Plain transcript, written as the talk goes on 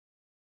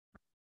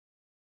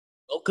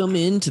Welcome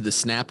into the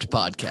Snapped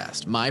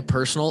Podcast, my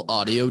personal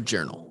audio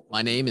journal.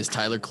 My name is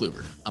Tyler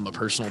Kluber. I'm a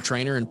personal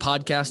trainer and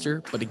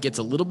podcaster, but it gets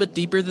a little bit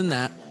deeper than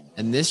that,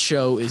 and this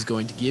show is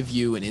going to give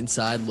you an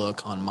inside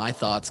look on my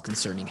thoughts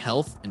concerning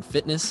health and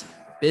fitness,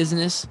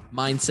 business,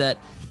 mindset,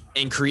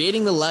 and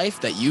creating the life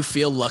that you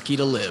feel lucky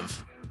to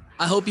live.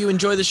 I hope you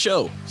enjoy the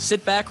show.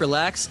 Sit back,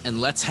 relax, and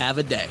let's have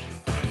a day.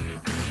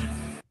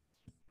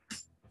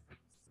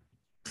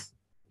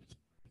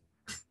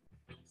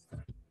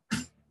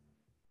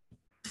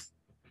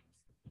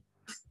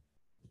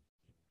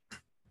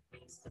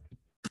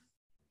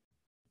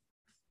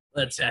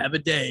 Let's have a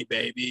day,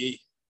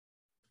 baby.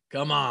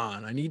 Come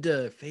on. I need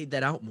to fade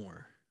that out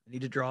more. I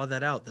need to draw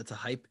that out. That's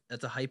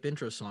a hype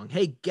intro song.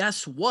 Hey,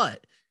 guess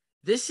what?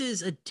 This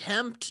is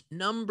attempt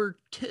number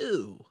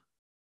 2.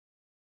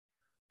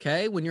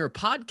 Okay. When you're a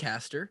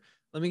podcaster,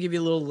 let me give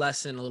you a little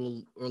lesson, a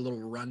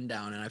little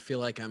rundown. And I feel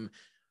like I'm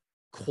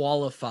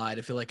qualified.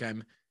 I feel like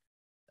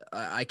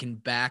I can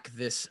back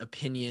this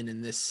opinion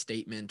in this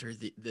statement or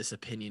this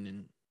opinion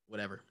in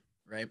whatever.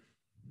 Right.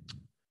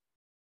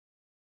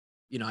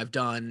 You know, I've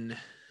done,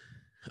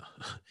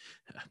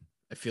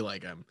 I feel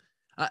like I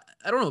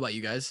don't know about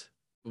you guys,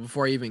 but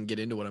before I even get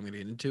into what I'm going to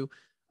get into,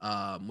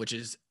 which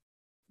is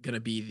going to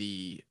be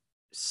the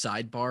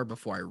sidebar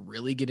before I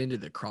really get into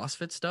the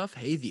CrossFit stuff.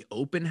 Hey, the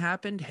open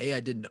happened. Hey, I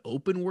did an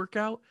open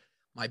workout.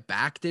 My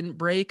back didn't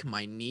break.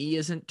 My knee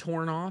isn't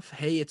torn off.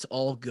 Hey, it's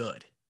all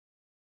good.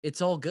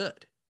 It's all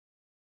good.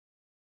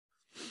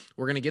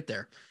 We're going to get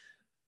there.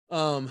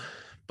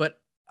 But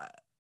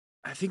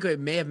I think I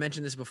may have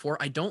mentioned this before.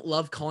 I don't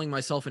love calling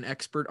myself an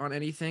expert on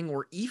anything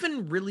or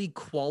even really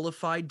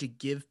qualified to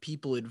give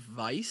people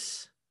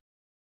advice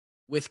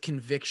with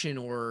conviction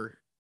or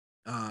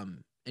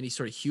any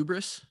sort of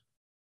hubris.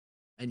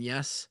 And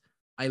yes,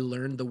 I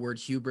learned the word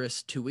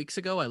hubris 2 weeks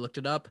ago. I looked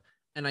it up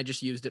and I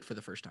just used it for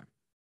the first time.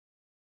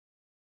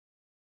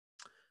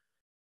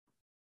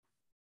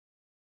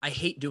 I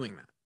hate doing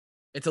that.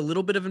 It's a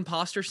little bit of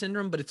imposter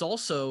syndrome, but it's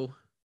also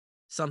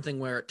something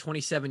where at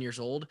 27 years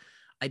old,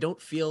 I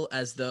don't feel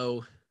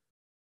entitled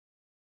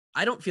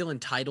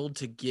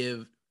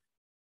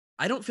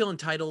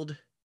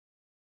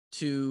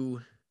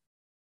to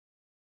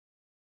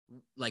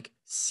like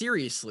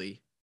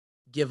seriously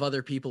give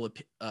other people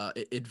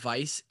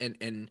advice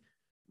and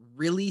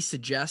really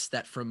suggest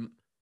that from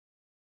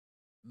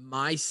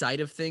my side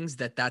of things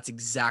that's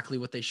exactly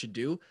what they should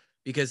do,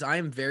 because I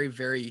am very,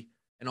 very,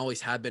 and always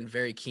have been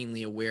very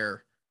keenly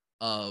aware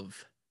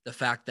of the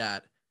fact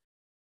that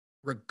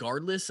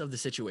regardless of the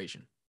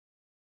situation,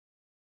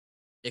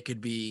 it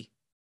could be,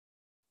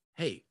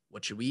 hey,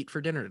 what should we eat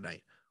for dinner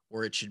tonight?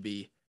 Or it should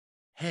be,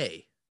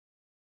 hey,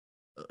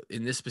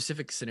 in this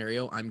specific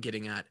scenario, I'm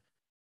getting at,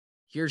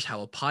 here's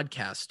how a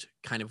podcast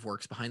kind of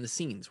works behind the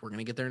scenes. We're going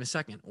to get there in a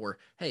second. Or,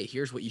 hey,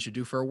 here's what you should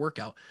do for a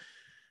workout.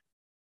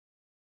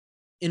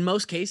 In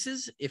most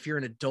cases, if you're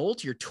an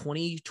adult, you're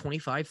 20,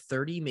 25,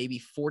 30, maybe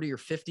 40 or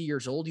 50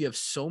 years old, you have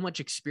so much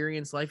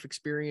experience, life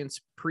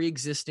experience,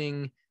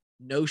 pre-existing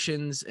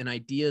notions and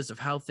ideas of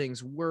how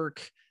things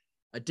work,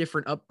 a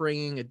different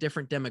upbringing, a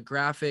different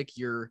demographic.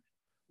 You're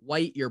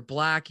white, you're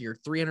black, you're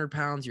 300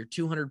 pounds, you're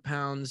 200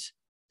 pounds,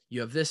 you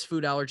have this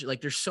food allergy.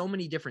 Like there's so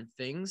many different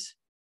things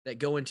that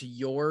go into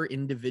your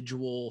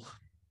individual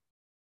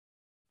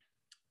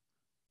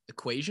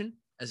equation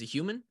as a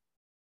human,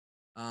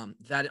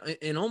 that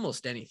in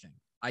almost anything,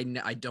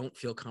 I don't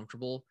feel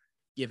comfortable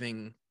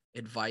giving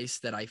advice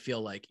that I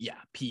feel like, yeah,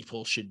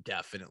 people should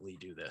definitely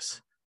do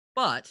this.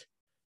 But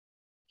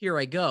here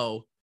I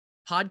go.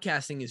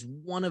 Podcasting is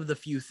one of the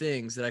few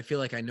things that I feel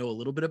like I know a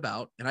little bit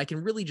about, and I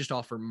can really just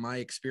offer my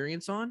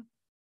experience on.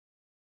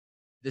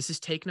 This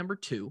is take number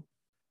 2.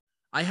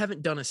 I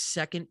haven't done a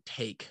second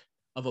take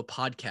of a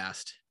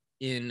podcast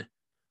in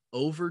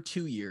over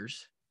 2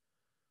 years,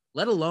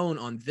 let alone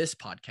on this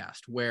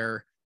podcast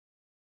where,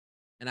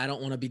 and I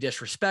don't want to be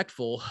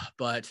disrespectful,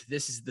 but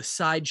this is the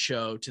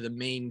sideshow to the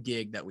main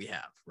gig that we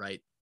have,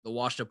 right? The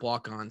Washed Up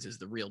Walk-Ons is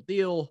the real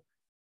deal.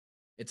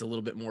 It's a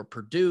little bit more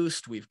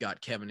produced. We've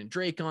got Kevin and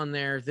Drake on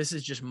there. This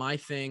is just my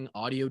thing,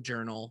 audio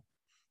journal.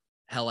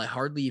 Hell, I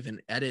hardly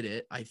even edit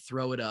it. I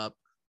throw it up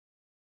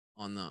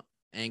on the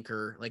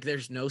Anchor. Like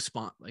there's no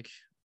spot. Like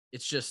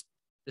it's just,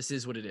 this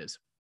is what it is.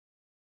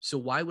 So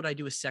why would I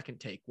do a second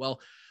take?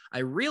 Well, I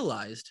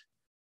realized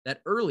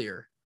that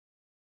earlier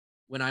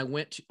when I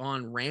went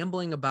on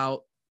rambling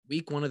about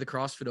week 1 of the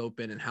CrossFit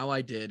Open and how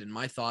I did and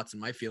my thoughts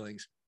and my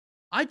feelings,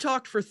 I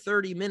talked for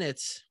 30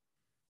 minutes.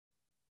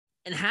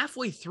 And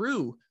halfway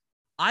through,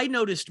 I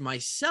noticed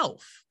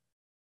myself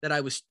that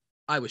I was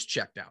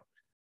checked out.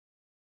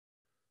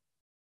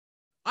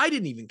 I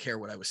didn't even care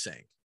what I was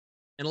saying.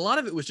 And a lot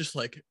of it was just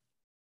like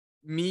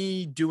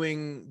me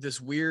doing this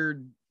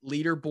weird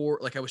leaderboard.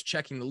 Like I was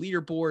checking the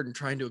leaderboard and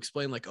trying to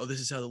explain like, oh, this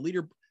is how the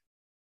leader,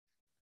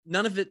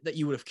 none of it that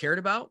you would have cared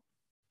about.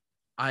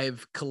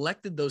 I've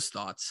collected those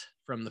thoughts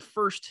from the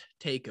first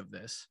take of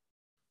this,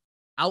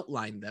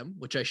 outlined them,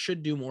 which I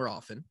should do more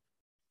often.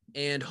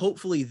 And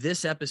hopefully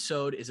this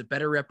episode is a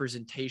better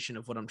representation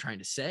of what I'm trying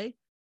to say.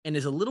 and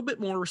is a little bit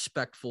more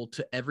respectful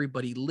to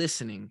everybody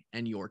listening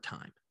and your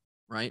time,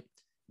 right?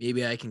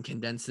 Maybe I can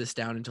condense this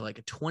down into like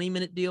a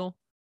 20-minute deal.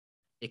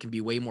 It can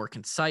be way more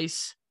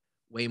concise,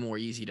 way more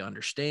easy to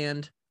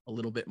understand, a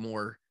little bit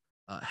more,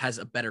 has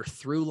a better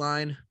through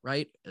line,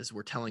 right? As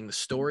we're telling the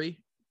story,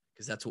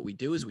 because that's what we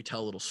do is we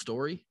tell a little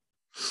story.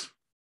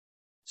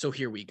 So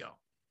here we go.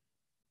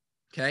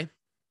 Okay.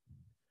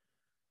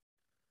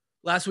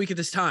 Last week at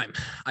this time,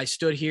 I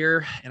stood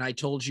here and I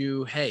told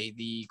you, hey,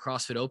 the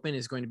CrossFit Open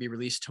is going to be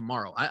released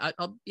tomorrow.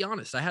 I'll be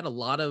honest, I had a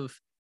lot of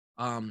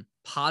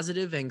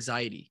positive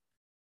anxiety,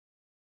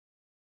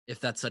 if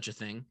that's such a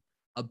thing,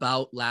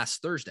 about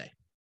last Thursday,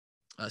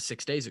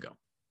 6 days ago.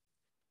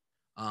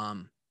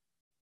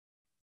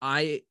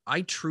 I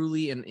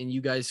truly, and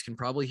you guys can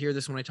probably hear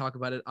this when I talk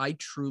about it, I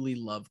truly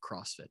love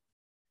CrossFit.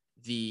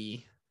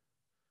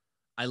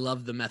 I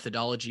love the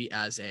methodology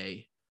as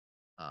a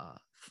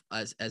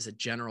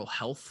general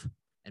health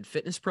and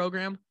fitness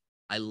program.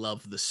 I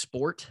love the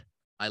sport.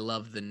 I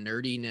love the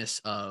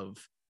nerdiness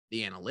of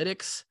the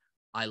analytics.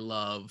 I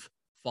love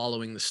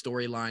following the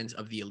storylines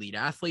of the elite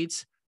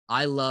athletes.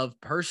 I love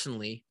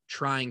personally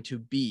trying to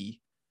be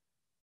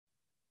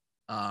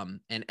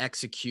and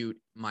execute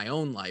my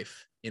own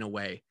life in a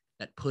way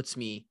that puts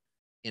me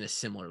in a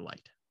similar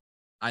light.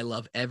 I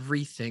love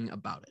everything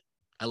about it.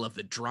 I love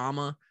the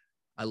drama.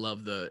 I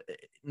love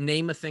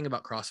name a thing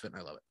about CrossFit and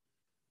I love it.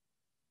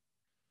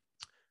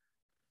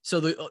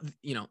 So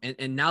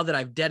and now that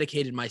I've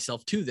dedicated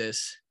myself to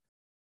this,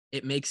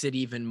 it makes it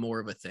even more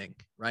of a thing,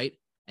 right?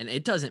 And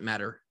it doesn't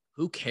matter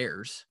who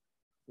cares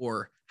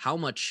or how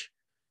much,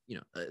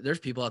 there's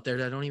people out there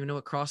that don't even know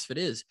what CrossFit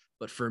is.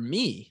 But for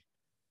me,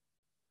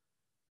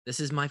 this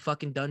is my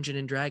fucking Dungeons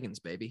and Dragons,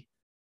 baby.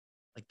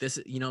 Like this,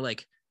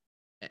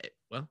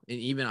 well,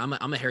 even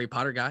I'm a Harry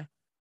Potter guy.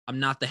 I'm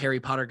not the Harry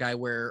Potter guy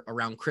where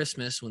around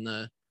Christmas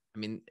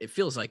it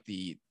feels like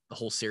the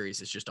whole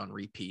series is just on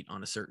repeat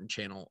on a certain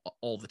channel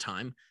all the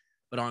time.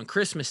 But on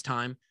Christmas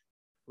time,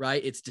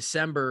 right, it's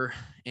December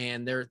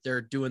and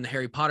they're doing the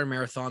Harry Potter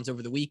marathons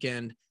over the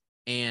weekend,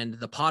 and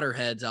the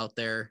Potterheads out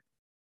there,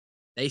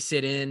 they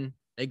sit in,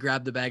 they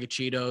grab the bag of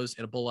Cheetos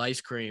and a bowl of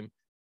ice cream,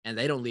 and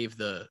they don't leave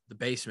the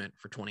basement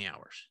for 20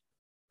 hours,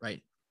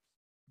 right?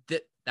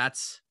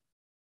 That's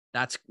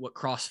what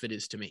CrossFit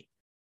is to me.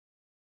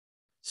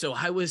 So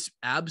I was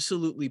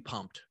absolutely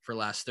pumped for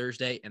last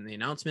Thursday and the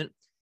announcement,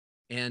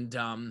 and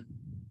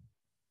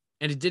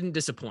it didn't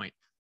disappoint.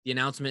 The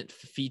announcement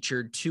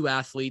featured two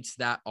athletes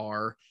that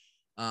are,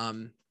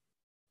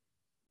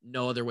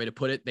 no other way to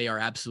put it, they are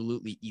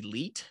absolutely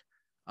elite.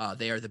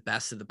 They are the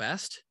best of the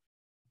best.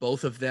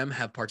 Both of them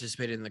have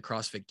participated in the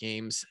CrossFit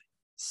Games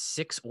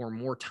 6 or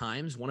more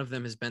times. One of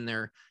them has been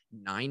there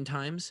 9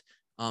 times.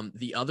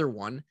 The other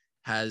one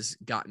has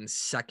gotten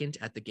second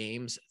at the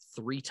games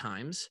 3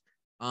 times.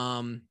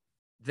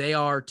 They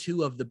are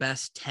 2 of the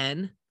best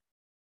 10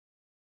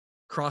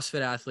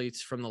 CrossFit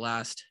athletes from the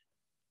last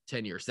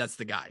 10 years. That's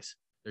the guys.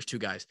 There's 2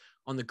 guys.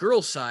 On the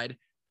girls' side,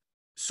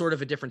 sort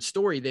of a different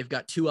story. They've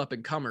got 2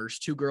 up-and-comers,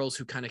 2 girls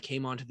who kind of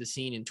came onto the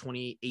scene in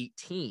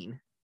 2018,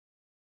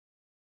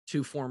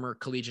 2 former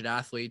collegiate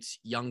athletes,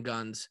 young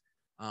guns,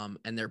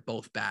 and they're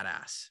both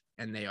badass,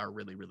 and they are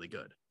really, really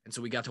good. And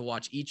so we got to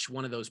watch each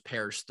one of those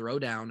pairs throw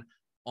down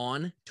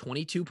on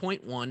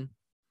 22.1.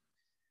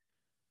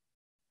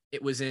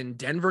 It was in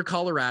Denver,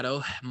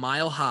 Colorado,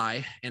 Mile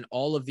High, and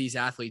all of these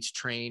athletes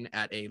train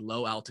at a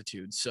low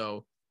altitude.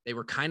 So they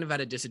were kind of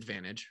at a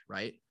disadvantage,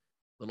 right? A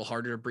little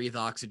harder to breathe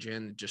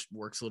oxygen. It just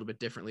works a little bit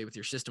differently with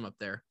your system up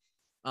there.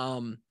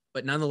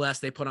 But nonetheless,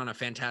 they put on a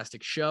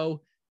fantastic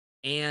show.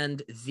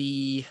 And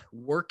the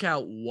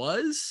workout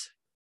was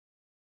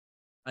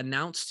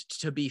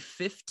announced to be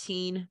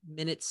 15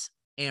 minutes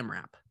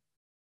AMRAP.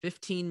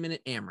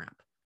 15-minute AMRAP.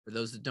 For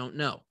those that don't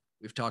know,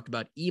 we've talked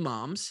about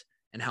EMOMs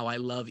and how I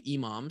love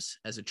EMOMs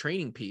as a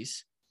training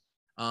piece.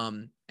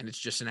 And it's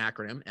just an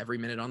acronym, every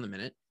minute on the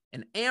minute.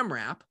 And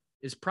AMRAP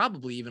is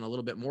probably even a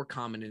little bit more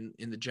common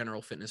in the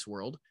general fitness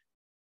world.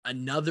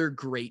 Another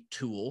great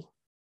tool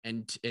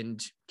and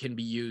can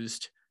be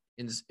used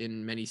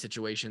in many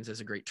situations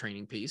as a great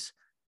training piece.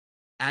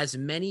 As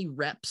many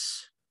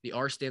reps, the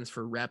R stands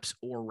for reps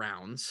or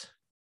rounds,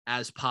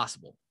 as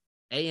possible.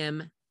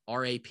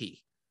 AMRAP,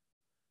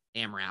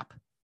 AMRAP,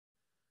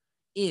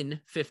 in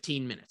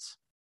 15 minutes.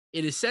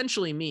 It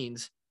essentially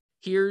means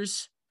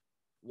here's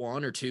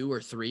 1 or 2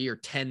 or 3 or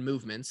 10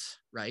 movements,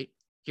 right?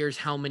 Here's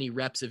how many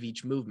reps of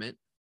each movement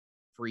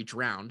for each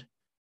round.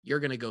 You're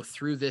going to go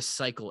through this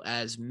cycle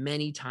as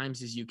many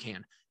times as you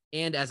can.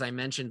 And as I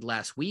mentioned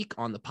last week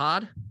on the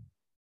pod,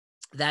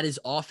 that is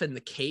often the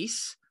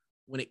case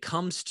when it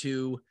comes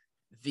to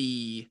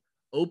the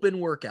open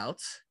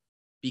workouts,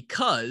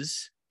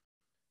 because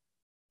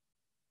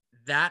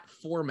that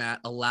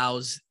format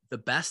allows the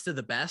best of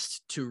the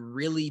best to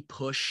really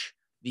push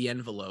the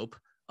envelope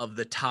of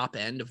the top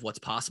end of what's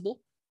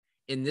possible.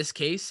 In this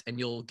case, and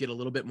you'll get a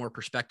little bit more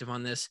perspective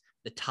on this,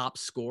 the top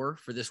score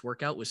for this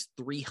workout was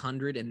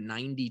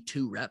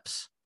 392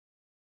 reps.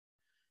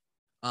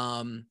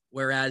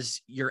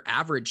 Whereas your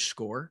average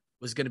score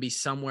was going to be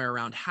somewhere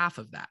around half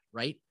of that,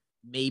 right?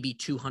 Maybe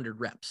 200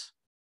 reps.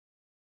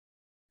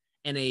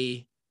 And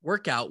a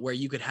workout where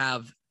you could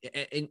have,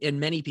 and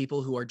many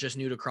people who are just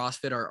new to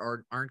CrossFit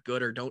or aren't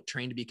good or don't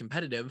train to be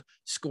competitive,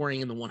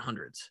 scoring in the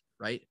 100s,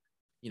 right?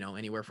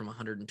 Anywhere from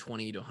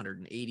 120 to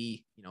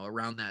 180,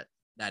 around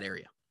that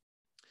area.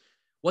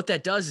 What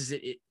that does is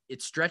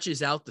it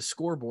stretches out the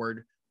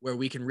scoreboard where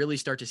we can really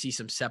start to see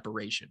some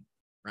separation,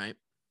 right?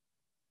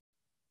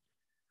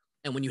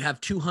 And when you have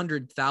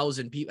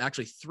 200,000 people,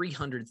 actually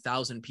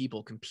 300,000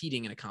 people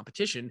competing in a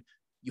competition,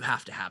 you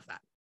have to have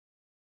that.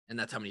 And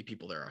that's how many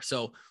people there are.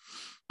 So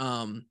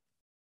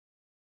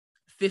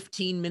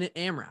 15-minute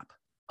AMRAP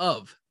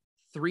of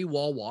 3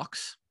 wall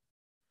walks.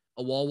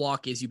 A wall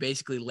walk is you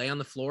basically lay on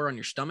the floor on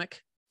your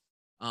stomach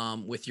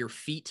with your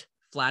feet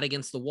flat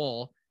against the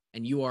wall,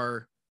 and you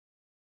are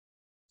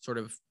sort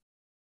of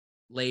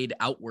laid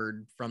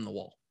outward from the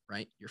wall,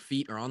 right? Your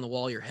feet are on the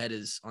wall, your head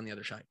is on the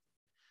other side.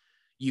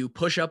 You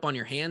push up on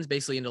your hands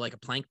basically into like a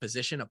plank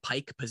position, a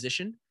pike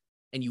position,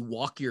 and you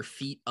walk your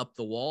feet up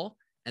the wall,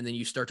 and then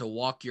you start to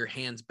walk your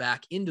hands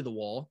back into the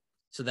wall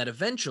so that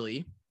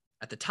eventually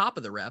at the top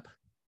of the rep,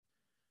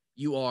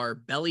 you are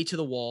belly to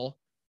the wall.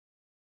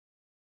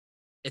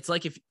 It's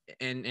like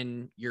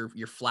and you're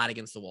flat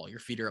against the wall. Your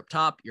feet are up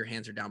top, your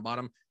hands are down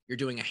bottom. You're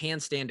doing a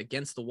handstand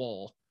against the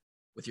wall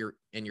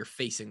and you're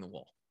facing the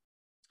wall.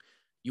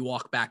 You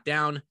walk back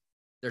down.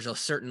 There's a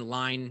certain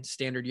line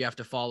standard you have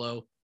to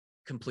follow.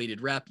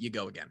 Completed rep, you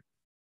go again.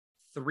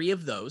 3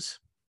 of those.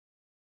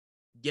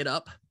 Get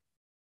up,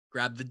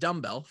 grab the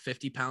dumbbell,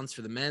 50 pounds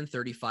for the men,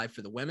 35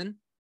 for the women.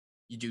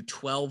 You do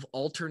 12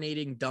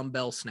 alternating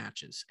dumbbell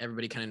snatches.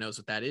 Everybody kind of knows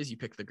what that is. You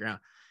pick the ground.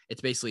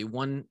 It's basically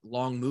one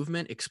long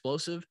movement,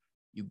 explosive.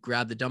 You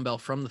grab the dumbbell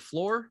from the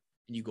floor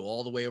and you go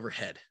all the way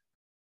overhead.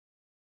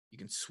 You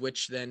can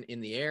switch then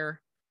in the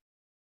air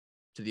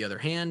to the other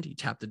hand. You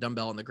tap the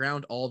dumbbell on the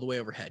ground all the way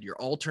overhead. You're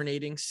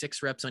alternating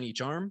 6 reps on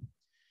each arm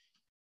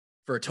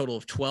for a total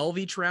of 12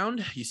 each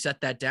round. You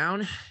set that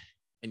down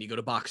and you go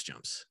to box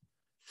jumps.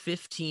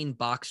 15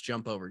 box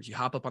jump overs. You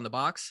hop up on the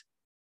box.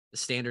 The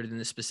standard in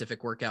this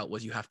specific workout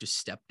was you have to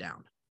step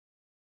down,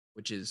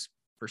 which is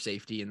for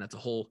safety. And that's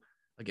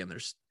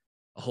there's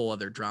a whole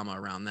other drama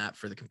around that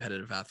for the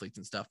competitive athletes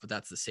and stuff, but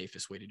that's the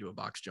safest way to do a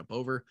box jump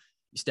over.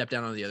 You step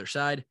down on the other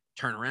side,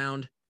 turn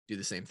around, do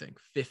the same thing.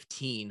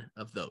 15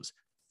 of those.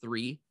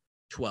 3,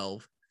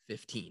 12,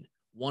 15.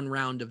 1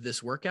 round of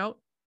this workout,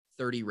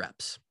 30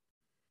 reps.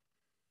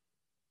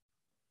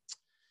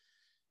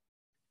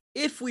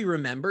 If we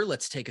remember,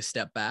 let's take a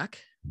step back.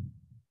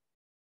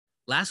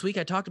 Last week,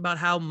 I talked about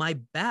how my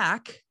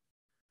back,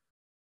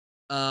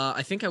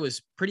 I think I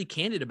was pretty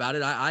candid about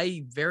it.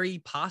 I very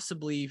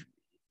possibly,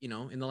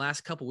 in the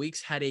last couple of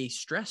weeks had a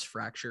stress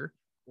fracture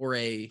or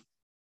a,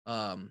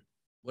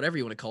 whatever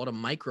you want to call it, a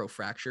micro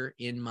fracture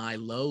in my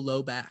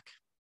low back.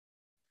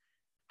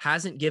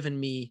 Hasn't given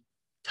me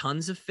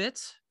tons of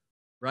fits,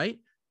 right?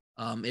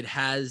 It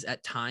has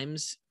at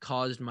times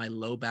caused my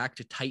low back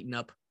to tighten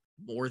up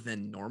more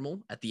than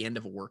normal at the end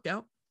of a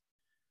workout.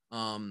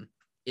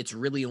 It's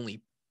really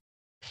only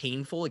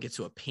painful. It gets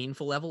to a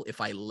painful level if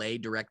I lay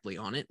directly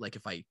on it, like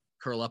if I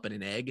curl up in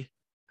an egg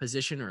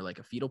position or like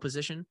a fetal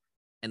position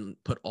and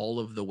put all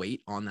of the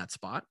weight on that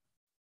spot.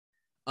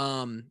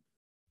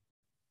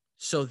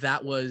 So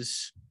that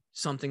was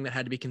something that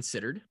had to be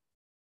considered.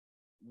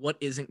 What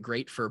isn't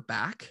great for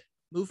back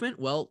movement?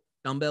 Well,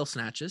 dumbbell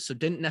snatches. So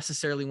didn't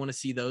necessarily want to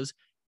see those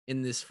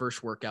in this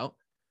first workout.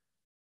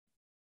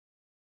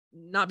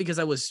 Not because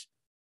I was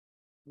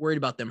worried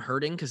about them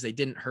hurting, because they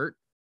didn't hurt,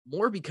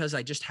 more because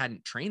I just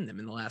hadn't trained them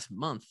in the last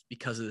month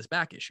because of this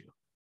back issue.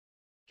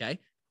 Okay.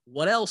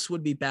 What else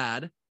would be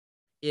bad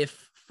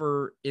if,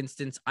 for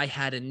instance, I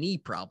had a knee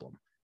problem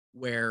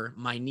where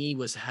my knee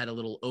had a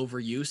little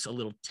overuse, a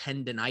little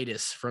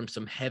tendonitis from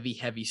some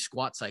heavy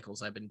squat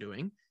cycles I've been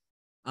doing.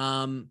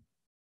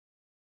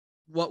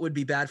 What would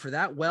be bad for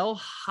that? Well,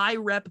 high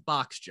rep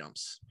box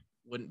jumps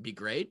wouldn't be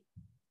great.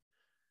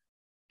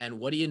 And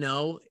what do you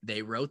know?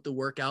 They wrote the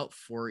workout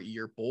for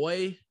your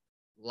boy.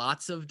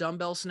 Lots of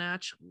dumbbell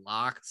snatch,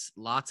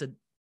 lots of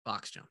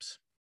box jumps.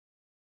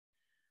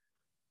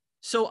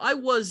 So I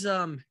was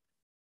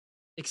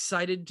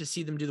excited to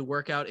see them do the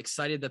workout,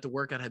 excited that the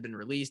workout had been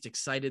released,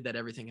 excited that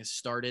everything has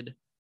started.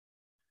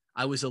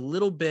 I was a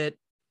little bit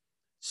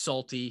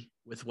salty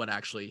with what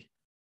actually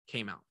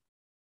came out.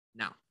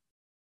 Now,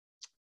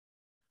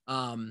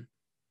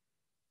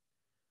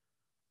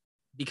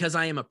 because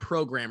I am a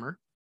programmer,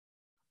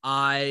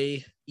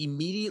 I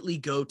immediately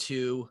go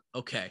to,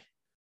 okay,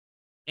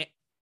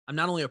 I'm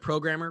not only a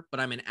programmer, but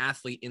I'm an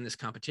athlete in this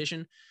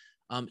competition.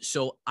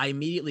 So I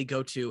immediately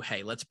go to,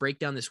 hey, let's break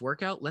down this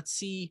workout. Let's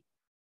see,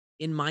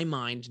 in my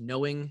mind,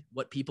 knowing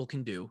what people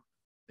can do,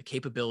 the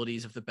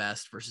capabilities of the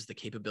best versus the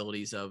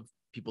capabilities of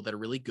people that are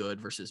really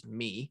good versus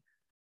me.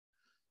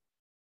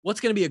 What's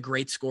going to be a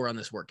great score on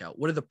this workout?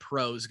 What are the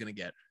pros going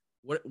to get?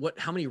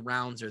 How many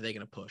rounds are they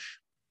going to push?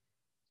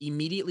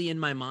 Immediately in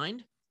my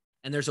mind,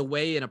 and there's a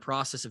way and a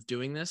process of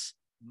doing this.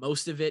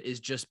 Most of it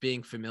is just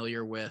being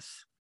familiar with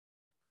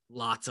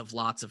lots of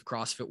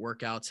CrossFit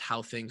workouts,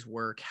 how things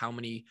work, how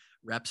many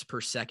reps per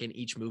second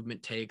each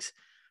movement takes,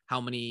 how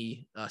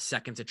many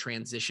seconds of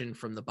transition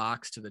from the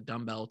box to the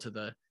dumbbell to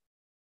the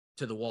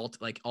wall,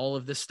 like all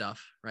of this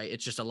stuff, right?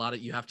 It's just a lot of,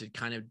 you have to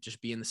kind of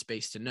just be in the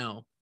space to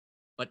know.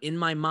 But in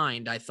my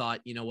mind, I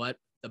thought, you know what?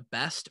 The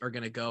best are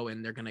going to go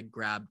and they're going to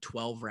grab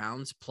 12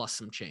 rounds plus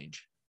some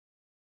change.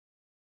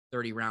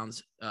 30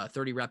 rounds,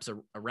 30 reps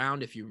a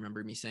round. If you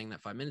remember me saying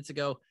that 5 minutes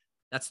ago,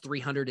 that's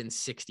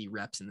 360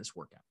 reps in this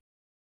workout.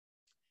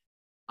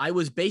 I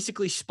was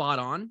basically spot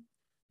on.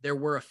 There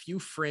were a few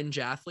fringe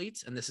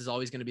athletes, and this is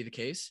always going to be the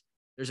case.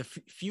 There's a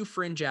few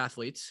fringe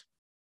athletes,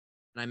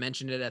 and I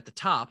mentioned it at the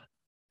top,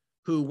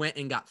 who went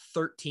and got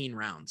 13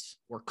 rounds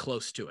or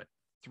close to it,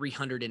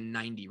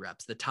 390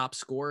 reps. The top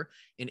score,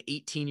 an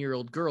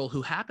 18-year-old girl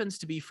who happens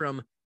to be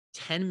from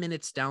 10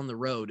 minutes down the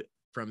road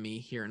from me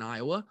here in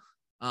Iowa.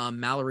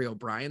 Mallory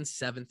O'Brien,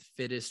 7th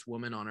fittest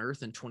woman on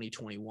earth in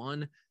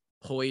 2021,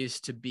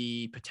 poised to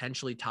be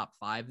potentially top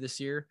 5 this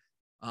year.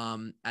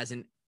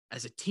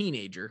 As a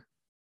teenager,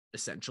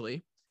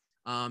 essentially.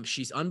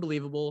 She's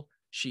unbelievable.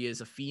 She is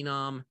a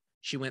phenom.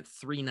 She went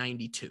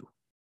 392.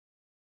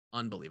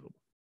 Unbelievable.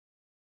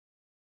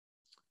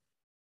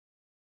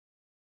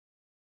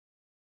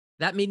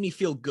 That made me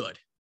feel good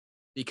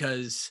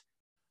because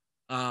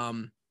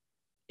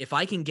if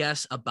I can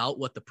guess about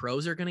what the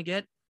pros are going to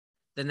get,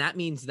 then that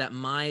means that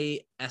my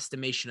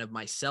estimation of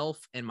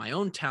myself and my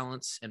own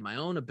talents and my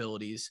own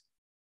abilities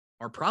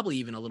are probably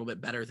even a little bit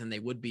better than they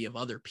would be of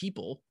other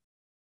people,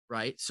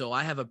 right? So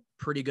I have a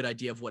pretty good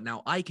idea of what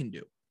now I can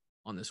do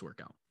on this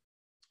workout.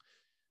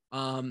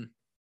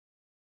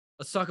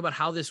 Let's talk about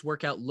how this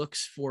workout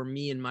looks for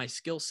me and my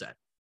skill set.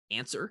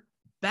 Answer: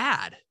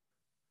 bad.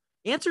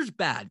 Answer's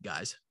bad,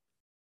 guys.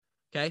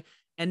 Okay.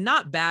 And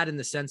not bad in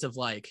the sense of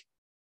like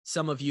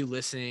some of you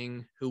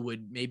listening who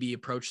would maybe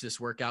approach this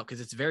workout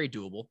because it's very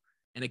doable.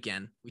 And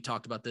again, we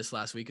talked about this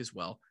last week as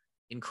well.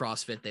 In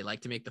CrossFit, they like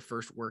to make the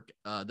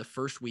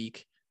first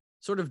week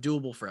sort of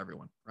doable for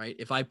everyone, right?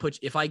 If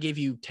I gave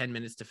you 10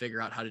 minutes to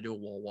figure out how to do a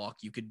wall walk,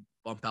 you could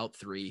bump out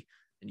 3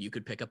 and you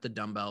could pick up the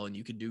dumbbell and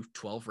you could do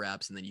 12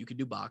 reps and then you could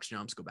do box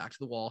jumps, go back to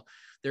the wall.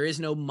 There is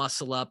no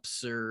muscle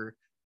ups or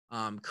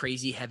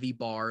crazy heavy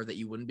bar that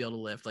you wouldn't be able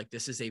to lift. Like,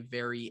 this is a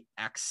very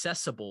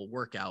accessible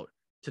workout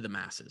to the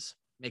masses.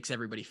 Makes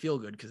everybody feel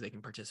good because they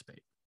can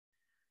participate.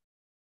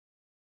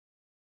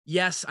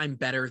 Yes, I'm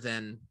better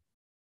than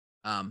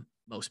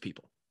most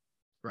people,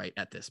 right,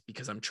 at this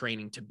because I'm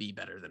training to be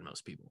better than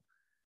most people.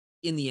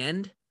 In the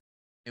end,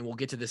 and we'll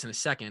get to this in a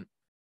second,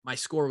 my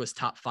score was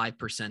top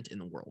 5% in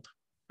the world,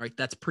 right?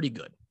 That's pretty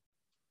good.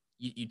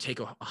 You take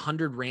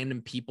 100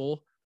 random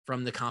people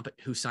from the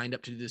who signed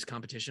up to do this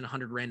competition,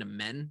 100 random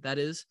men, that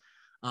is.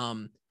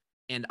 And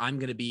I'm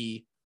going to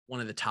be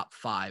one of the top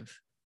 5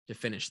 to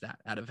finish that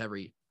out of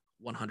every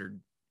 100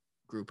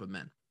 group of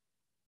men.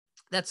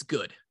 That's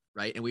good,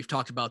 right? And we've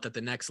talked about that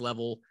the next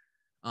level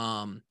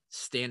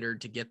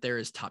standard to get there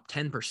is top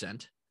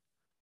 10%.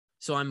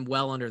 So I'm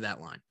well under that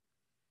line.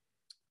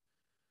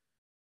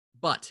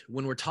 But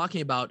when we're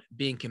talking about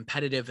being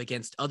competitive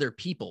against other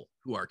people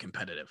who are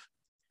competitive,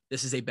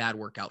 this is a bad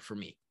workout for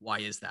me. Why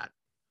is that?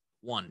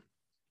 1,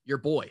 your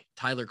boy,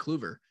 Tyler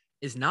Kluver,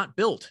 is not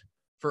built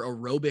for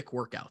aerobic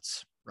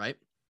workouts, right?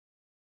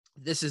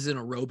 This is an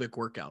aerobic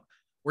workout.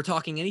 We're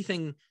talking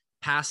anything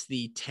past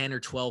the 10 or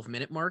 12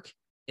 minute mark,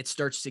 it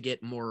starts to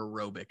get more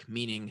aerobic,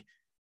 meaning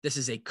this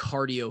is a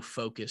cardio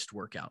focused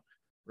workout,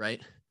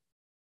 right?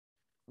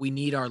 We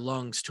need our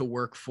lungs to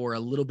work for a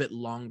little bit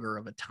longer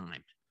of a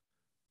time.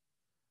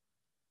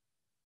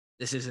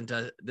 This isn't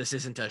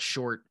a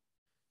short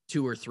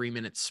 2 or 3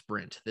 minute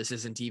sprint. This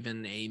isn't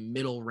even a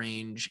middle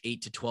range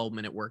 8 to 12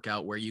 minute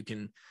workout where you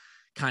can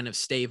kind of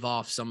stave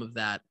off some of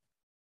that,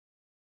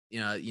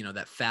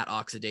 that fat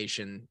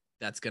oxidation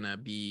that's going to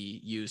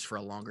be used for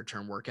a longer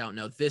term workout.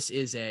 No, this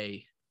is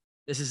a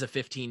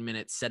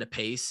 15-minute set a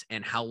pace,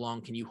 and how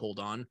long can you hold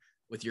on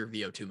with your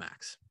VO2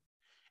 max?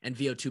 And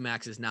VO2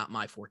 max is not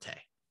my forte.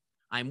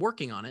 I'm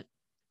working on it.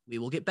 We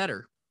will get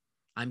better.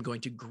 I'm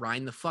going to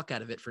grind the fuck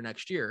out of it for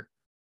next year.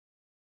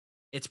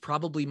 It's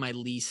probably my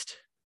least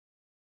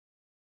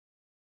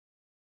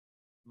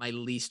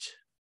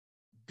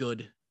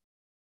good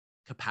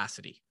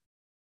capacity,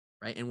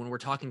 right? And when we're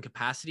talking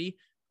capacity,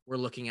 we're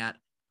looking at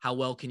how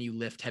well can you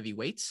lift heavy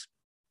weights?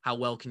 How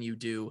well can you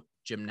do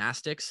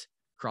gymnastics?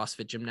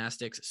 CrossFit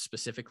gymnastics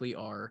specifically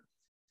are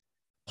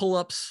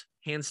pull-ups,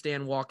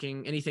 handstand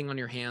walking, anything on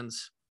your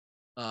hands,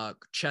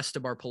 chest to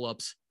bar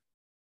pull-ups,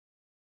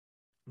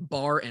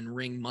 bar and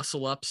ring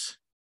muscle-ups,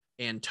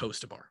 and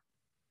toes to bar.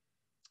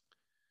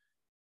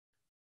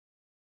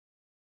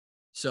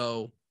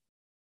 So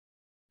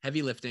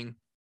heavy lifting,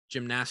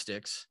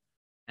 gymnastics,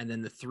 and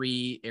then the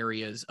 3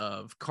 areas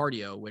of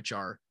cardio, which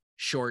are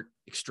short,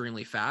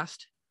 extremely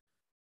fast,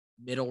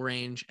 middle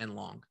range, and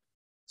long.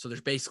 So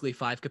there's basically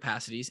 5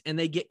 capacities, and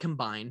they get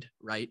combined,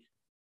 right?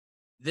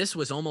 This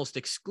was almost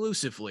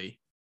exclusively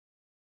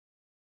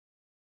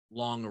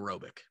long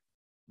aerobic,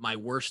 my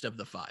worst of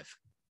the 5.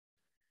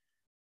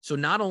 So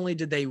not only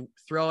did they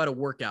throw out a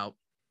workout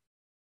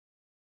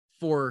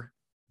for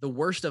the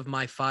worst of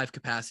my 5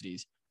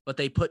 capacities, but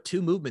they put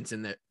 2 movements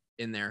in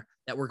there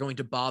that were going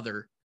to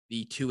bother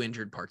the 2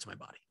 injured parts of my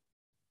body.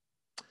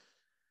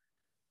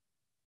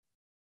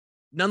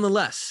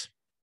 Nonetheless,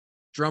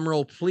 drum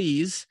roll,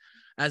 please.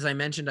 As I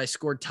mentioned, I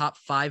scored top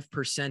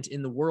 5%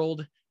 in the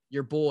world.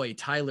 Your boy,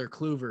 Tyler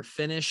Kluver,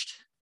 finished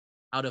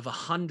out of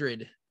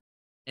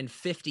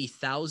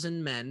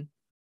 150,000 men,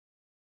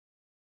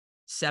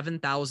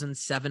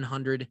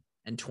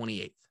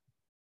 7,728th.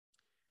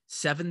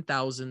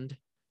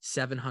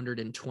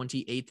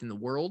 7,728th in the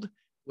world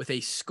with a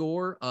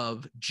score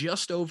of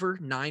just over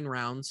 9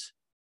 rounds,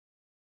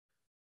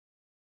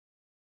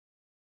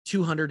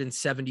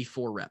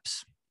 274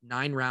 reps.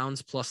 9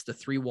 rounds plus the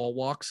 3 wall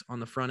walks on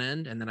the front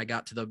end. And then I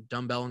got to the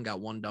dumbbell and got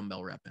 1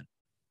 dumbbell rep in.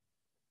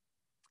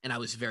 And I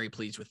was very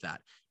pleased with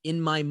that. In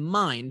my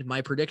mind,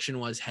 my prediction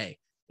was, hey,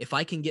 if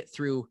I can get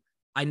through,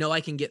 I know I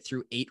can get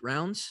through 8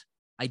 rounds.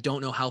 I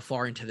don't know how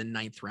far into the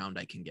 9th round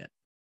I can get,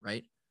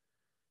 right?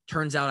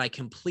 Turns out I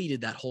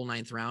completed that whole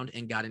 9th round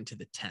and got into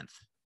the 10th.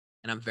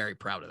 And I'm very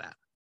proud of that.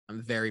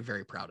 I'm very,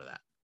 very proud of that.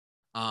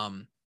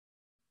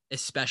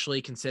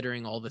 Especially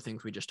considering all the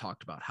things we just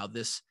talked about, how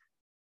this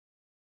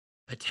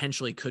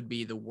potentially could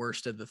be the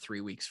worst of the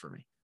 3 weeks for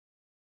me,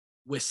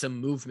 with some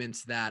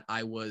movements that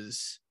I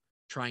was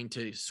trying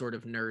to sort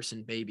of nurse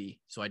and baby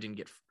so I didn't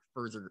get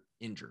further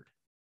injured.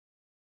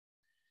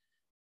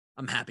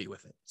 I'm happy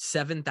with it.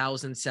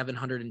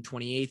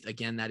 7,728th.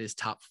 Again, that is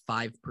top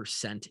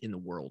 5% in the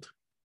world.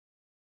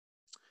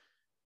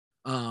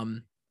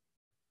 When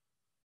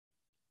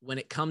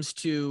it comes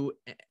to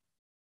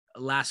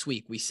last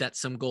week, we set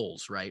some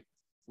goals, right?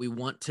 We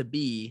want to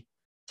be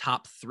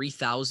top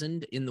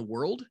 3,000 in the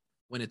world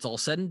when it's all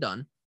said and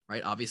done,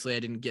 right? Obviously, I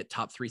didn't get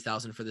top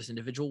 3,000 for this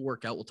individual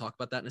workout. We'll talk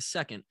about that in a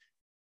second.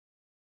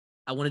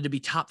 I wanted to be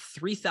top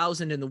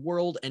 3,000 in the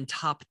world and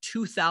top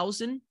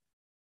 2,000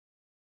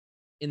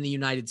 in the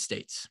United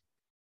States.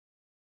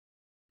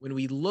 When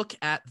we look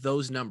at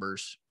those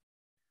numbers,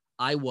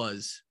 I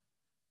was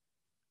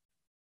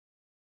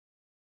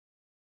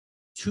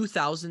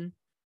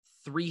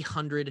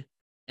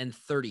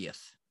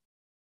 2,330th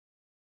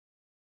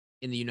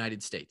in the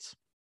United States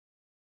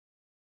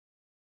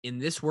in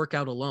this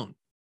workout alone.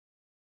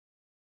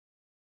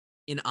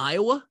 In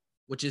Iowa,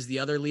 which is the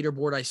other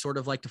leaderboard I sort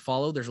of like to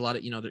follow, there's a lot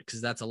of,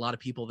 because that's a lot of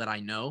people that I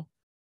know.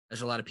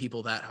 There's a lot of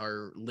people that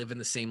are living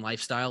the same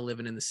lifestyle,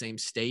 living in the same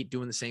state,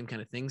 doing the same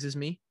kind of things as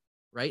me,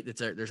 right?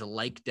 There's a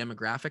like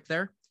demographic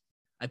there.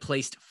 I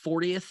placed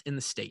 40th in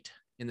the state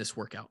in this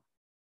workout.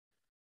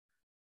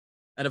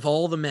 Out of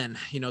all the men,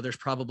 there's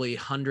probably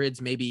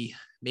hundreds, maybe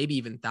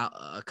even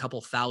a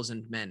couple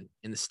thousand men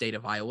in the state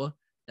of Iowa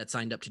that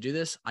signed up to do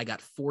this. I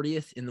got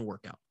 40th in the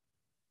workout,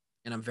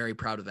 and I'm very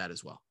proud of that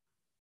as well.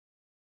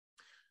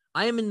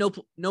 I am in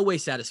no way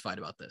satisfied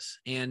about this,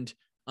 and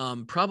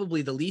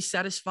probably the least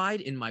satisfied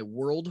in my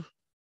world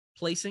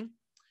placing,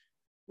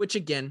 which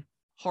again,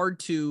 hard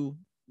to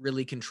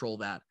really control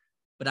that.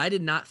 But I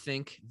did not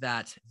think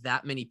that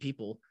many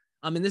people,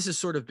 and this is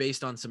sort of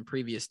based on some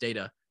previous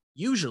data,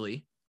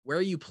 usually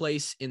where you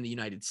place in the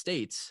United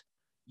States,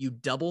 you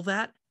double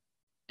that,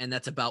 and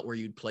that's about where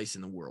you'd place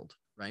in the world,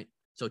 right?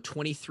 So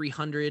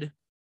 2,300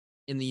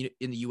 in the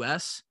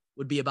US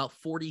would be about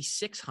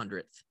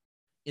 4,600th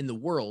in the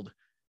world,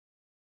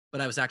 but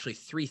I was actually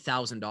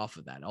 3,000 off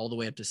of that, all the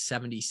way up to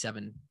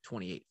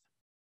 7728th.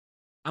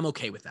 I'm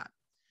okay with that,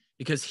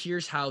 because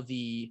here's how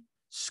the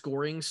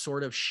scoring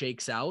sort of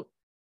shakes out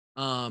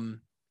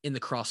in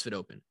the CrossFit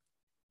Open.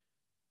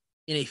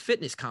 In a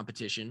fitness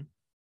competition,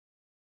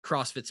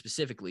 CrossFit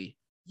specifically,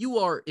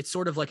 it's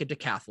sort of like a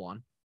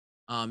decathlon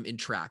in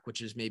track,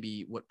 which is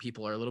maybe what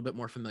people are a little bit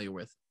more familiar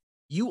with.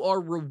 You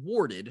are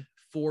rewarded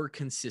for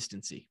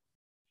consistency.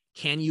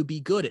 Can you be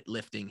good at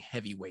lifting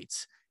heavy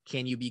weights?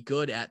 Can you be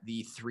good at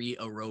the 3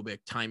 aerobic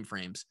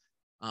timeframes?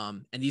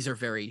 And these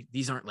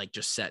aren't like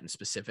just set and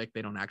specific.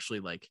 They don't actually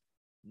like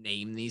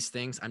name these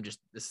things.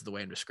 This is the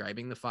way I'm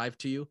describing the 5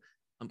 to you.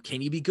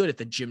 Can you be good at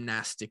the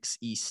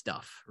gymnastics-y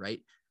stuff,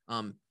 right?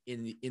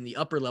 In the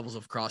upper levels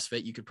of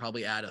CrossFit, you could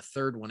probably add a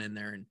 3rd one in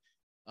there, and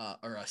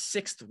or a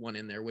 6th one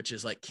in there, which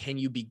is like, can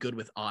you be good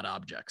with odd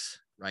objects,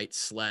 right?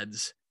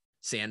 Sleds,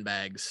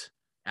 sandbags,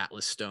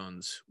 Atlas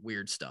stones,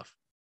 weird stuff,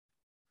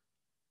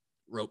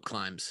 rope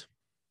climbs.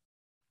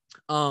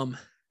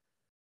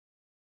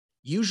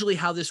 Usually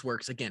how this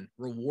works, again,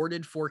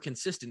 rewarded for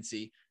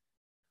consistency.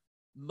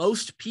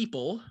 Most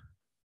people,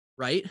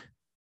 right,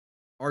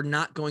 are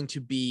not going to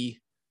be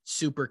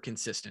super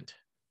consistent.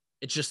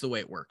 It's just the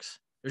way it works.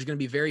 There's going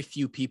to be very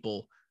few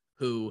people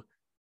who,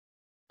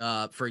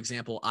 for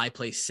example, I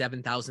placed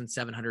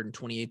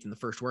 7,728th in the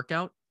first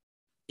workout.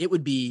 It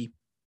would be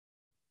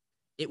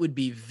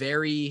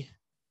very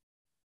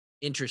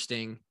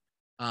interesting.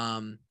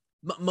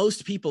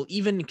 Most people,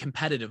 even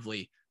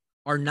competitively,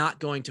 are not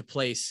going to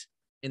place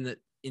in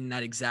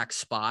that exact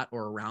spot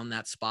or around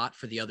that spot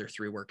for the other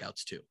 3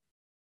 workouts too,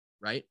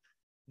 right?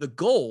 The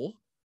goal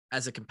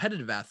as a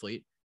competitive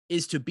athlete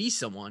is to be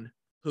someone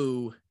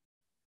who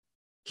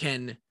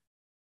can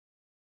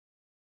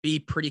be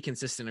pretty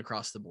consistent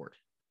across the board.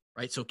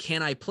 right? So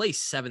can I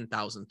place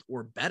 7,000th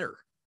or better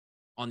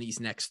on these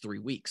next 3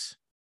 weeks?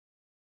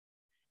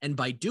 And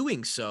by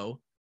doing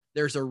so,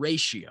 there's a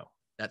ratio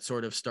that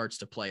sort of starts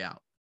to play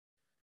out.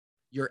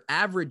 Your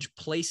average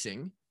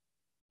placing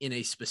in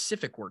a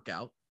specific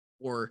workout,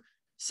 or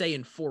say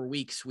in 4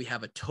 weeks, we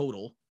have a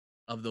total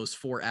of those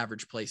 4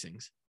 average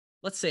placings.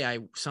 Let's say I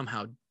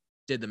somehow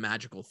did the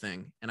magical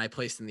thing and I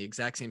placed in the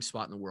exact same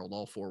spot in the world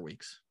all 4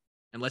 weeks.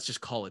 And let's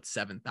just call it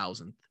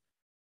 7,000th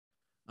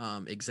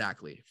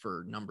exactly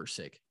for number's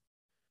sake.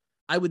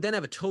 I would then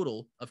have a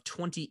total of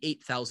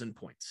 28,000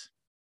 points.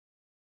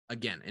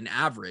 Again, an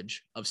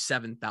average of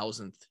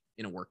 7,000th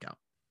in a workout.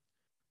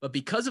 But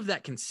because of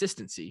that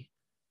consistency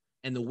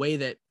and the way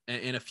that,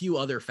 and a few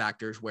other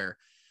factors where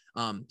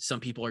some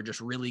people are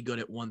just really good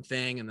at one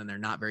thing and then they're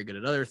not very good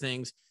at other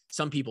things.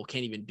 Some people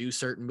can't even do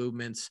certain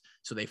movements,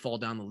 so they fall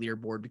down the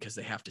leaderboard because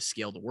they have to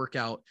scale the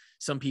workout.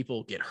 Some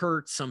people get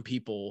hurt. Some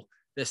people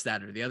this,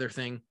 that, or the other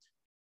thing.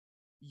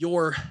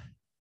 Your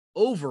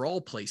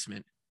overall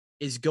placement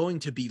is going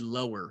to be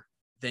lower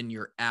than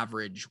your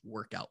average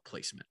workout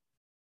placement.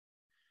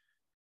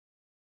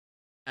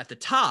 At the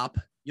top,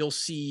 you'll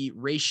see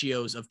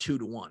ratios of 2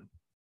 to 1,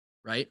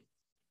 right?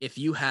 If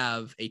you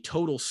have a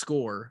total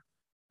score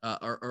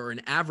or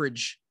an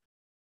average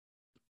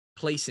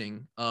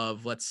placing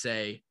of, let's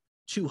say,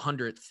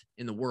 200th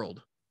in the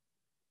world,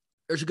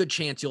 there's a good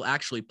chance you'll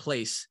actually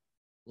place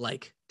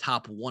like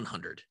top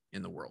 100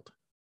 in the world.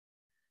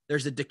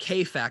 There's a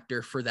decay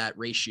factor for that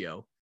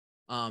ratio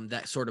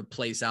that sort of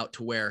plays out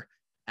to where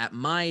at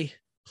my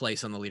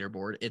place on the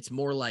leaderboard, it's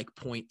more like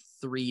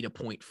 0.3 to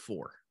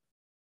 0.4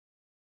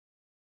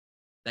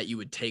 that you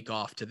would take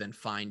off to then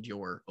find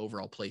your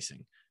overall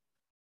placing.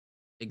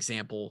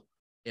 Example,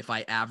 if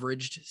I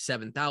averaged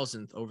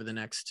 7,000th over the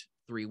next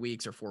 3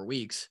 weeks or 4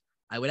 weeks,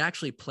 I would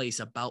actually place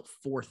about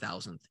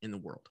 4,000th in the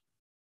world.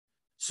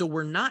 So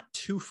we're not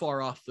too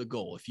far off the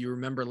goal. If you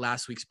remember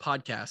last week's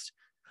podcast,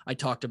 I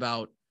talked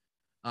about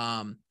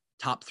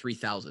top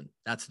 3,000.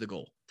 That's the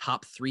goal.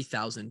 Top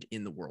 3,000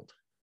 in the world.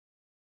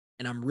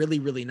 And I'm really,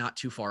 really not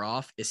too far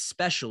off,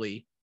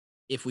 especially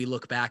if we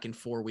look back in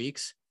 4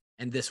 weeks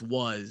and this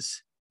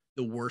was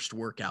the worst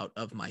workout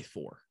of my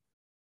 4,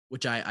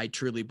 which I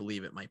truly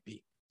believe it might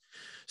be.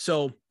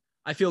 So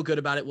I feel good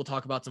about it. We'll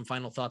talk about some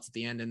final thoughts at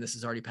the end. And this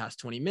is already past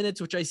 20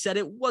 minutes, which I said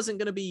it wasn't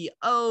going to be.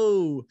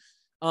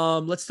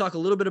 Let's talk a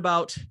little bit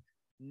about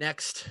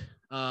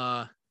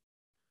the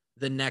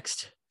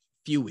next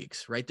few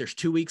weeks, right? There's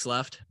 2 weeks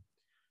left.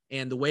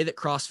 And the way that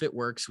CrossFit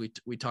works,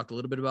 we talked a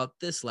little bit about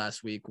this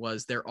last week,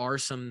 was there are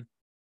some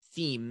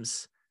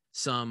themes,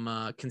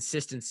 some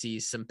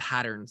consistencies, some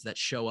patterns that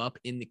show up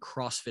in the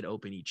CrossFit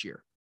Open each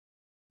year.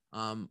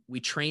 We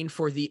train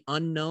for the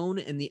unknown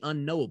and the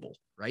unknowable,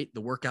 right?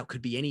 The workout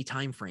could be any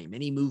time frame,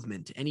 any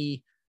movement,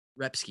 any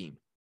rep scheme,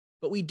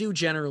 but we do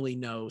generally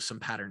know some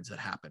patterns that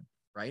happen,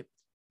 right?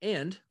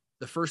 And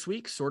the first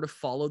week sort of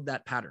followed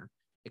that pattern,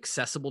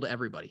 accessible to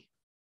everybody,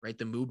 right?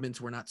 The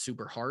movements were not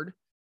super hard.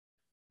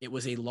 It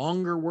was a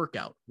longer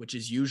workout, which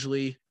is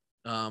usually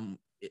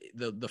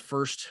the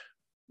first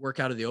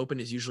workout of the Open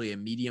is usually a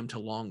medium to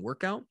long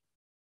workout.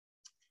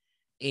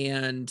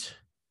 And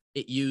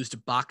it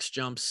used box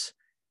jumps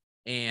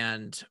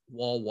and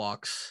wall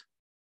walks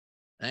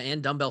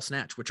and dumbbell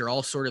snatch, which are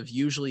all sort of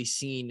usually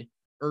seen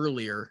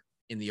earlier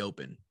in the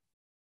Open,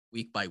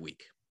 week by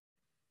week.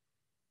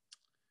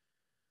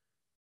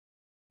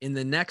 In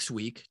the next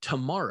week,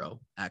 tomorrow,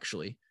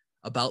 actually,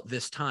 about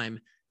this time,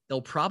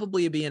 they'll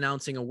probably be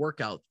announcing a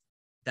workout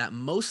that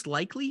most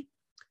likely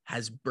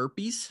has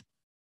burpees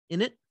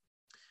in it.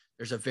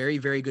 There's a very,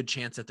 very good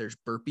chance that there's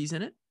burpees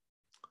in it.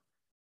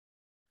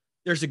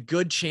 There's a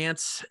good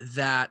chance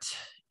that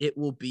it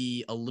will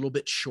be a little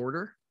bit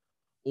shorter,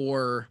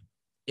 or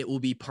it will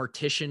be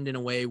partitioned in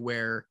a way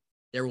where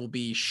there will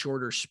be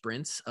shorter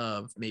sprints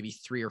of maybe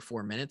 3 or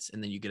 4 minutes,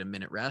 and then you get a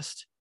minute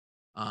rest,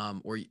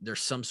 or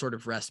there's some sort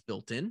of rest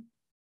built in.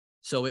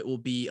 So it will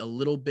be a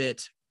little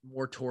bit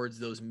more towards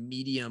those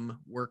medium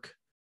work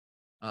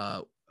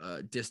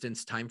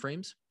distance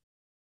timeframes.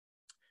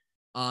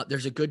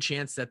 There's a good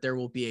chance that there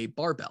will be a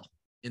barbell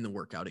in the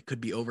workout. It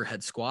could be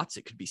overhead squats.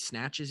 It could be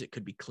snatches. It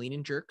could be clean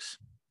and jerks.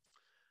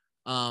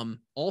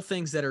 All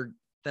things that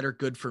are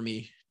good for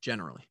me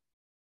generally.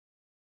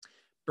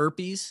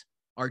 Burpees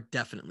are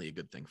definitely a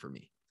good thing for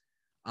me.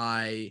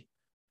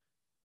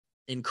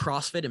 In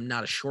CrossFit, I'm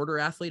not a shorter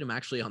athlete. I'm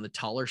actually on the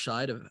taller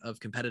side of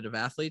competitive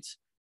athletes,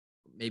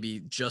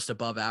 maybe just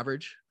above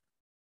average.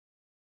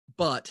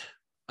 But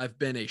I've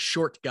been a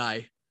short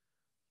guy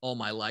all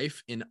my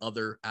life in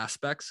other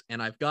aspects,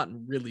 and I've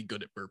gotten really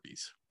good at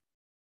burpees.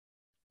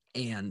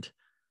 And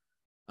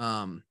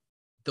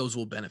those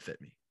will benefit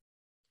me.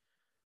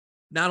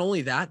 Not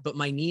only that, but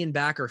my knee and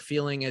back are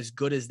feeling as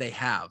good as they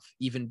have,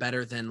 even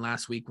better than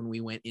last week when we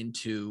went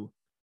into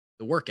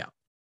the workout.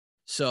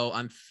 So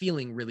I'm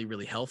feeling really,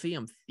 really healthy.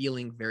 I'm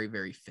feeling very,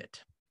 very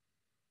fit.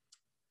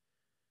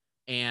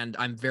 And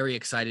I'm very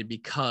excited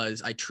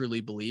because I truly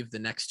believe the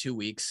next 2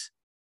 weeks,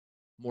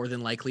 more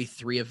than likely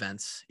 3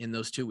 events in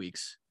those 2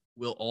 weeks,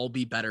 will all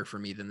be better for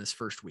me than this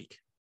first week.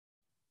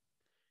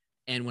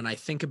 And when I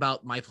think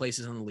about my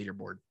places on the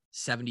leaderboard,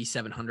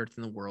 7,700th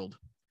in the world,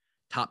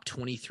 top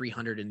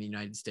 2,300 in the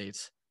United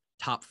States,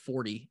 top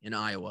 40 in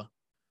Iowa,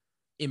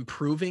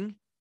 improving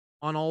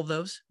on all of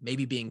those,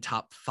 maybe being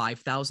top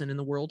 5,000 in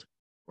the world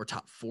or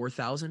top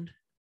 4,000,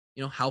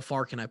 how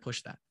far can I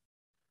push that?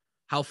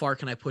 How far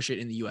can I push it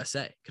in the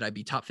USA? Could I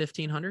be top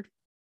 1,500?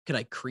 Could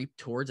I creep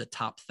towards a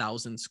top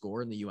 1,000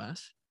 score in the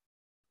US?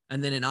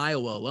 And then in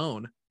Iowa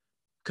alone,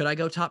 could I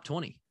go top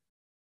 20?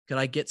 Could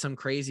I get some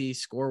crazy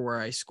score where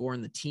I score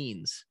in the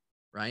teens,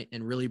 right?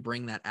 And really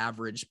bring that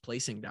average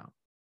placing down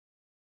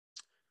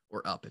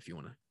or up, if you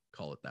want to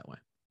call it that way.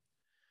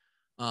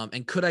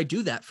 And could I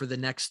do that for the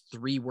next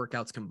 3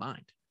 workouts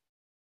combined?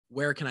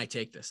 Where can I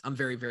take this? I'm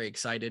very, very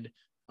excited.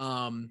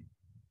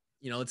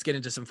 Let's get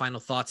into some final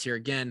thoughts here.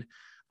 Again,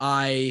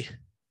 I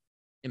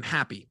am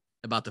happy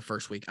about the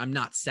first week. I'm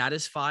not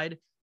satisfied,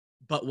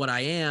 but what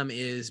I am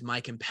is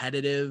my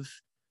competitive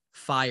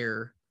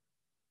fire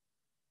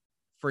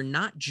for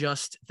not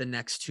just the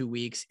next 2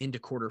 weeks into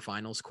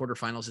quarterfinals.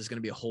 Quarterfinals is going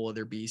to be a whole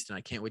other beast, and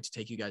I can't wait to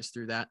take you guys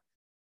through that.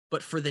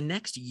 But for the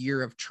next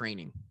year of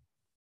training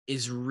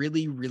is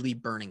really, really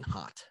burning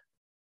hot.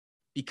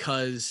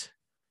 Because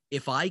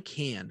if I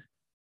can,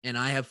 and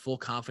I have full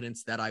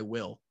confidence that I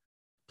will,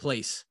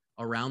 place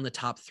around the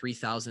top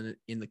 3,000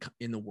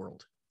 in the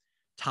world,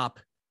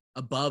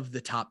 above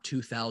the top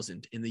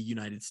 2,000 in the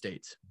United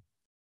States,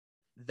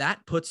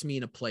 that puts me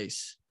in a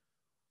place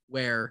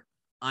where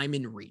I'm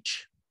in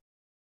reach.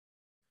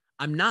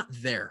 I'm not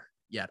there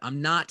yet.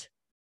 I'm not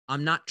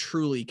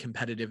truly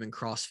competitive in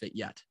CrossFit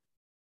yet,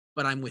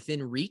 but I'm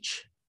within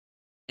reach.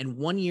 And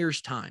 1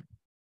 year's time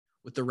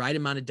with the right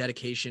amount of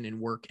dedication and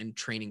work and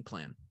training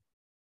plan,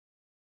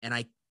 and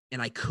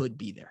I could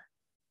be there.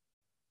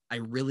 I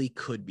really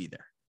could be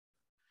there.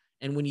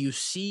 And when you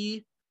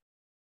see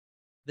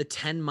the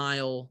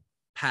 10-mile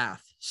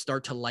path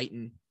start to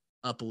lighten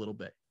up a little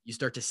bit, you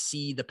start to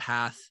see the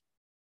path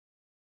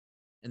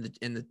and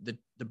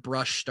the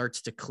brush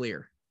starts to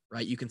clear,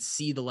 right? You can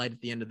see the light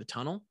at the end of the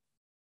tunnel.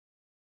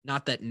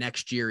 Not that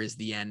next year is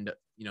the end,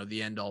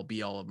 the end all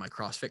be all of my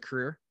CrossFit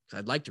career, because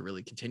I'd like to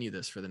really continue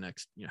this for the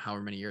next,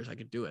 however many years I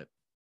could do it.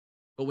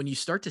 But when you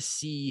start to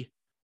see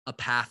a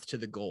path to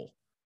the goal,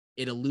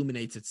 it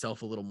illuminates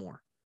itself a little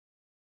more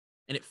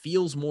and it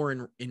feels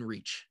more in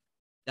reach.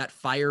 That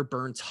fire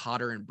burns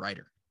hotter and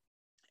brighter.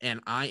 And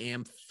I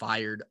am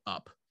fired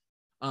up.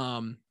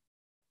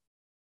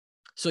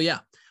 So yeah,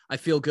 I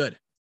feel good.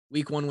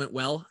 Week 1 went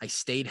well. I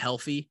stayed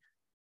healthy.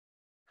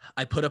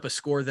 I put up a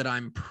score that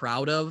I'm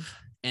proud of.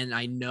 And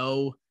I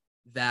know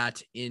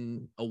that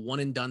in a one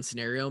and done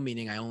scenario,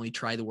 meaning I only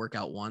tried the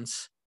workout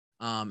once.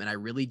 And I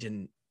really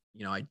didn't,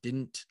 I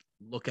didn't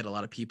look at a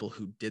lot of people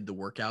who did the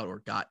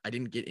workout I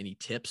didn't get any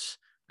tips.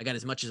 I got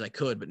as much as I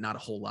could, but not a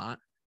whole lot.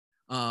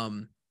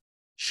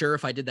 Sure,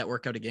 if I did that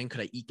workout again, could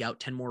I eke out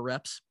 10 more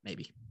reps?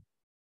 Maybe.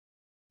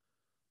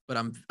 But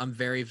I'm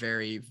very,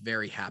 very,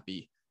 very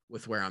happy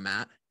with where I'm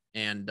at.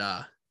 And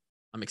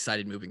I'm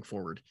excited moving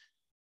forward.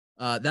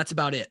 That's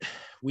about it.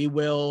 We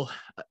will,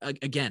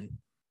 again,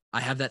 I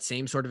have that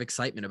same sort of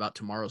excitement about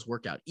tomorrow's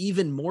workout,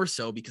 even more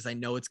so because I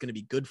know it's going to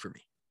be good for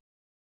me.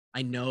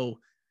 I know.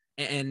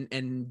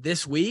 And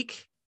this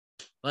week,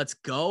 let's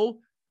go.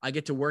 I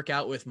get to work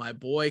out with my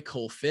boy,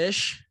 Cole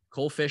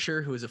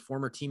Fisher, who is a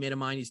former teammate of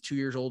mine. He's 2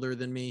 years older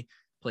than me,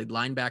 played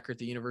linebacker at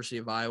the University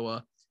of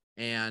Iowa,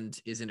 and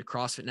is into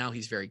CrossFit now.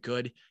 He's very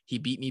good. He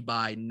beat me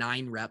by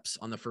 9 reps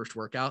on the first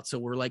workout. So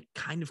we're like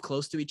kind of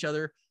close to each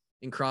other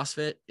in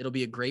CrossFit. It'll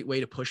be a great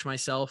way to push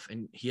myself.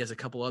 And he has a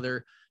couple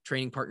other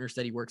training partners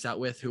that he works out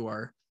with who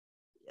are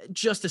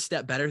just a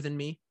step better than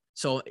me.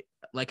 So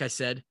like I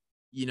said,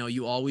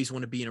 you always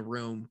want to be in a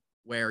room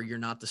where you're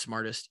not the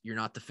smartest, you're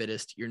not the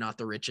fittest, you're not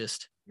the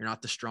richest, you're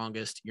not the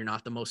strongest, you're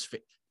not the most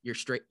fit,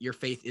 your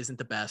faith isn't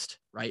the best,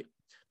 right?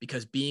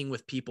 Because being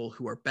with people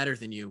who are better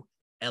than you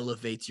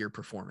elevates your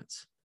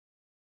performance.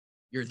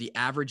 You're the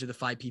average of the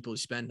 5 people you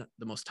spend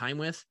the most time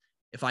with.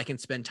 If I can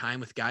spend time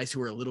with guys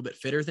who are a little bit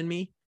fitter than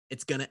me,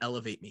 it's going to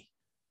elevate me.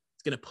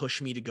 It's going to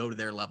push me to go to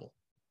their level.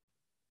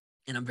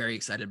 And I'm very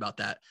excited about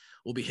that.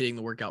 We'll be hitting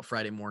the workout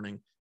Friday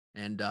morning,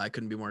 and I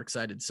couldn't be more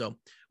excited. So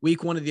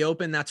week 1 of the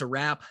Open, that's a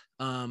wrap.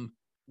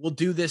 We'll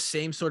do this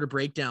same sort of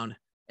breakdown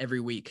every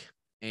week.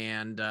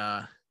 And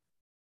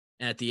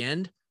at the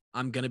end,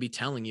 I'm going to be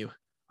telling you,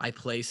 I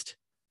placed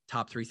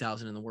top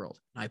 3,000 in the world.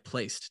 I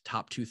placed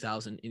top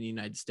 2,000 in the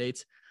United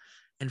States.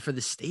 And for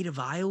the state of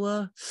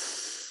Iowa,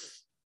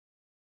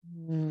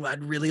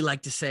 I'd really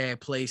like to say I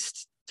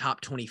placed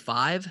top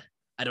 25.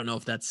 I don't know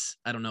if that's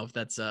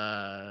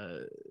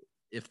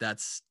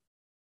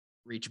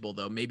reachable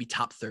though. Maybe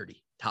top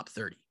 30.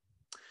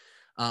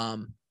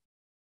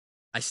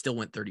 I still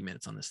went 30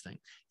 minutes on this thing.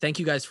 Thank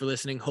you guys for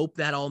listening. Hope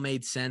that all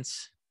made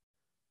sense.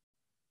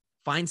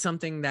 Find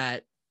something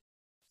that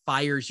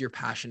fires your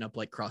passion up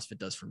like CrossFit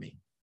does for me.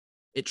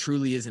 It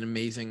truly is an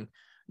amazing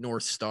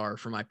North Star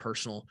for my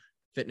personal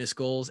fitness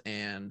goals,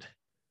 and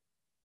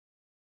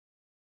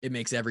it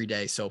makes every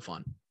day so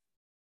fun.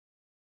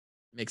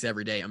 It makes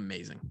every day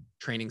amazing.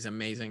 Training's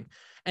amazing.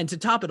 And to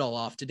top it all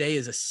off, today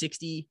is a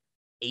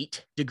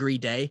 8-degree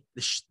day.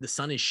 The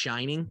sun is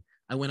shining.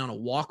 I went on a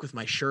walk with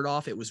my shirt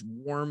off. It was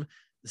warm.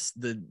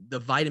 The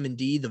vitamin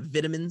D, the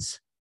vitamins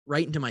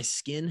right into my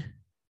skin.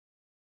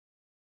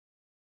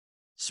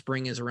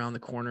 Spring is around the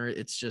corner.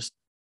 It's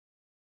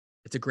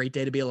a great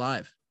day to be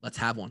alive. Let's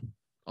have one.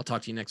 I'll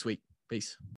talk to you next week. Peace.